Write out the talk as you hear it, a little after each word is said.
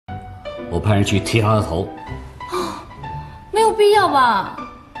我派人去剃他的头。没有必要吧？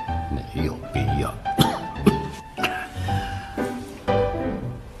没有必要。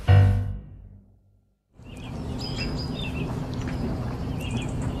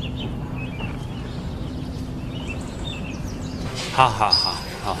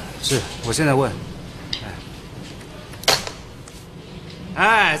好，是我现在问。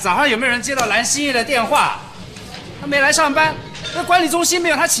哎，早上有没有人接到蓝心叶的电话？他没来上班，那管理中心没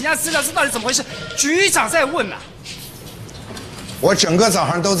有他请假资料，这到底怎么回事？局长在问呐。我整个早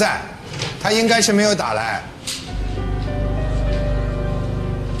上都在，他应该是没有打来。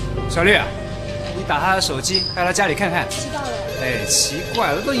小绿啊，你打他的手机，到他家里看看。知道了。哎，奇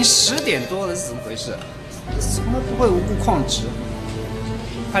怪了，都已经10点多了，是怎么回事？怎么不会无故旷职？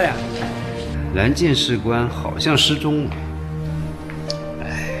快点！蓝建士官好像失踪了。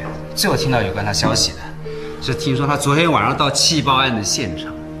哎，最后听到有关他消息的，是听说他昨天晚上到气爆案的现场，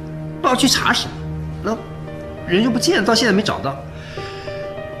不知道去查什么，那人又不见了，到现在没找到。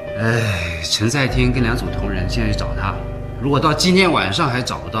哎，陈赛天跟2组同仁现在去找他，如果到今天晚上还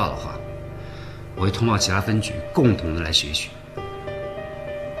找不到的话，我会通报其他分局，共同的来协寻。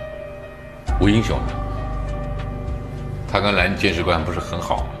吴英雄，他跟蓝监事官不是很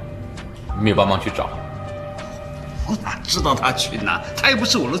好吗？没有帮忙去找。我哪知道他去哪？他又不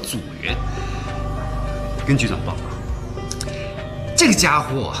是我的组员。跟局长报告，这个家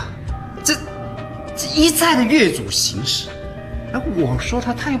伙，这一再的越俎行使，而我说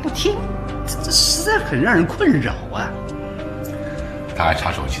他又不听，这实在很让人困扰啊。他还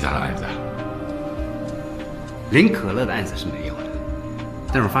插手其他的案子啊？林可乐的案子是没有的，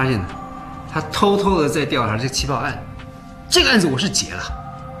但是我发现呢，他偷偷的在调查这个气爆案。这个案子我是结了，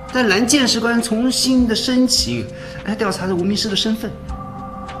但蓝监事官重新的申请来调查这无名氏的身份。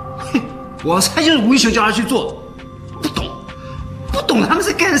嘿，我猜就是吴英雄叫他去做，不懂他们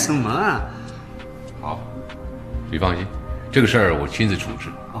在干什么啊？好，你放心，这个事儿我亲自处置。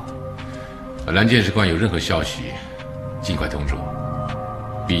哦，蓝监事官有任何消息，尽快通知我，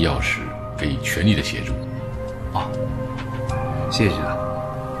必要时给予全力的协助。哦，谢谢局长。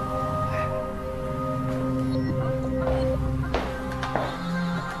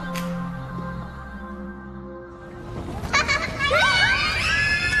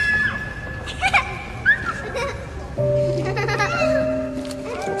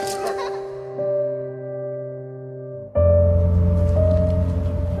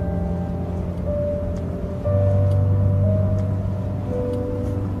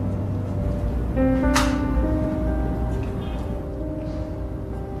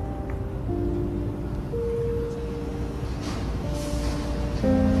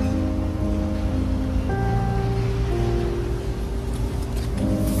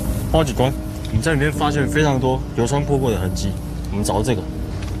报警官，我们在里面发现非常多油酸泼过的痕迹，我们找到这个。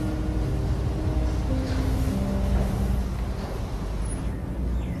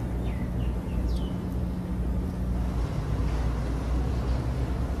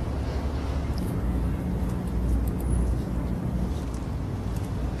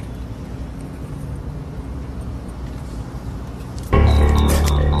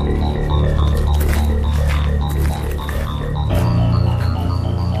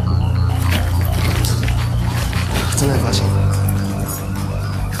正在发现。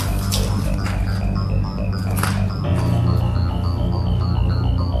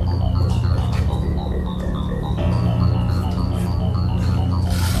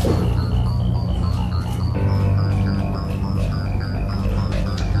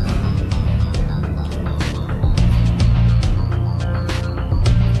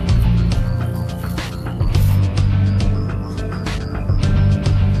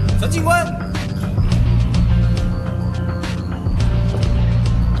陈警官。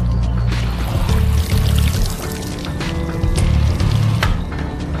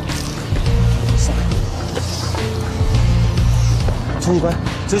陈警官，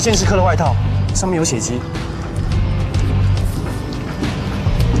这是监视科的外套，上面有血迹。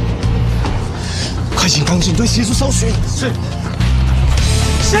快请港警队协助搜寻。是。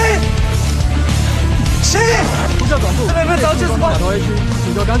呼叫短路，这边被遭监视码头 A 区，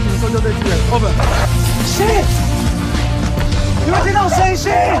请求港警搜救队支援。Over。你们听到声音？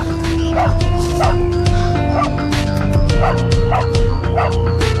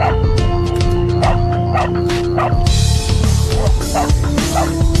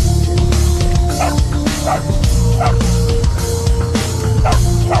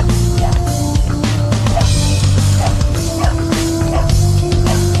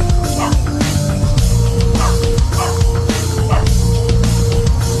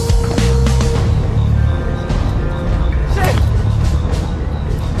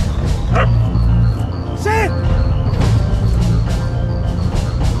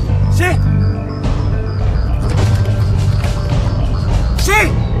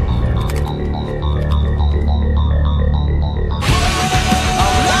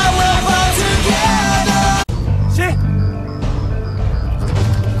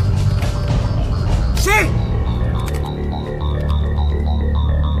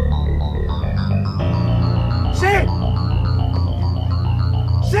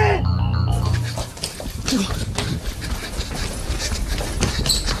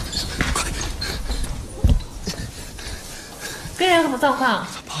状况？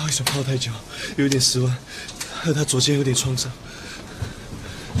不好意思，泡太久，有点失温，还有他左肩有点创伤。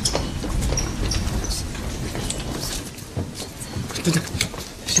等等，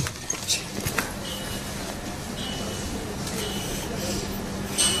行。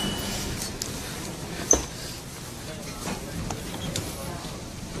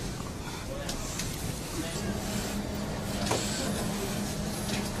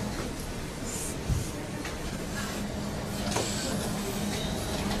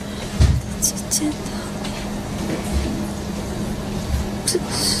姐姐的不是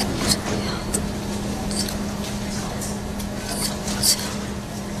这样的，这样。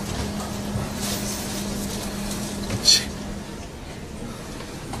行，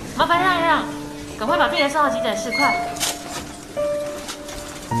麻烦让一让，赶快把病人送到急诊室，快！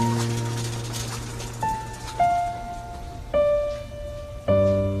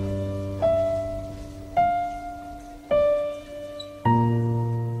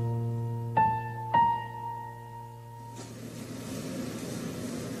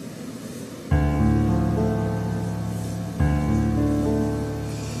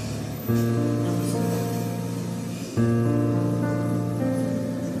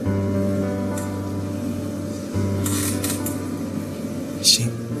行，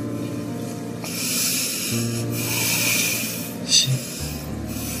行。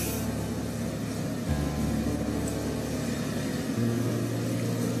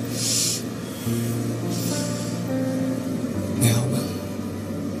你好吗？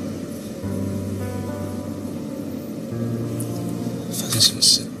发生什么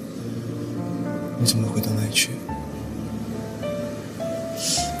事？你怎么回到那里去？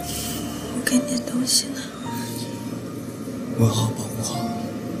我给你点东西呢。我要好好保护好。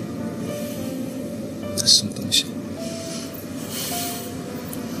这是什么东西？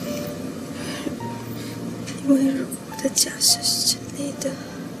因为如果我的假设是成立的，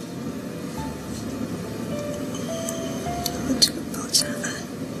那么这个爆炸案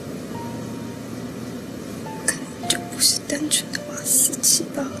可能就不是单纯的瓦斯气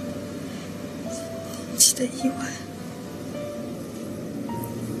爆引起的意外。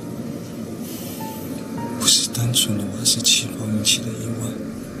不是单纯的瓦斯气爆引起的意外。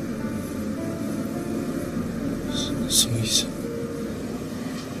什么意思？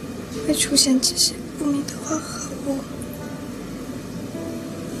会出现这些不明的化合物，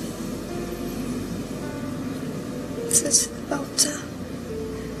这次的爆炸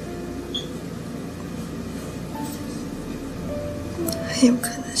很有可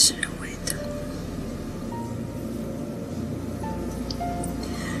能是人为的，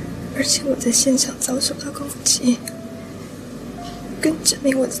而且我在现场遭受到攻击，更证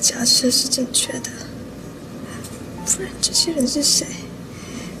明我的假设是正确的。不然这些人是谁？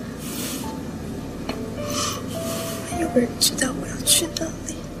没有人知道我要去哪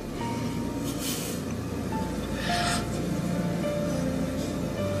里。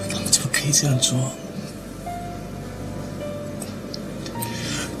他们怎么可以这样做？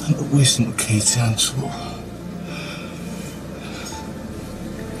他们为什么可以这样做？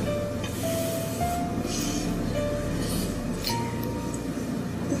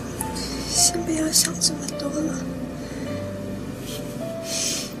先不要想这么多了。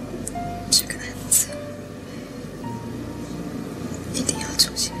这个案子一定要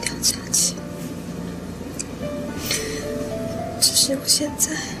重新调查起。只是我现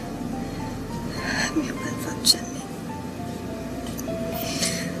在还没有办法证明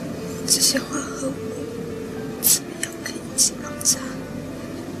这些化合物怎么样可以引起爆炸。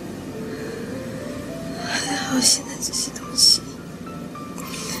还好现在这些东西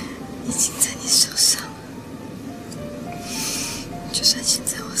已经在你手上，就算现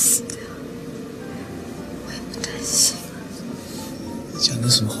在我死掉，我也不担心。你讲的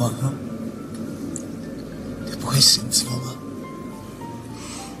什么话啊？你不会死，你知道吗？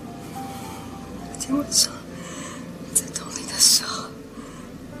昨天晚上在洞里的时候，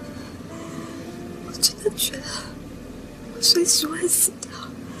我真的觉得我随时会死掉，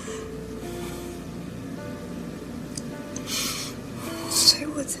所以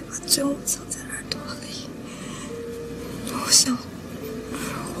我才把针物藏在耳朵里。我想，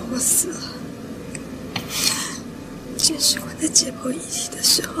我死了，见识我在解剖遗体的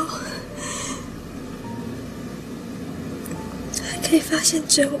时候，还可以发现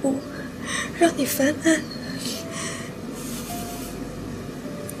针物，让你翻案，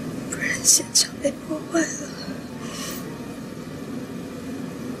不然现场被破坏了，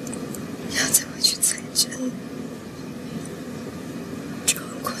要再回去采针就很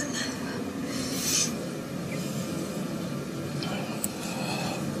困难了。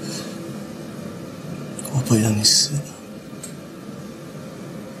我不会让你死的。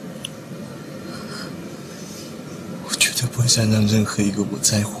想让任何一个我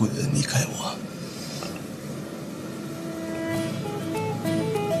在乎的人离开我。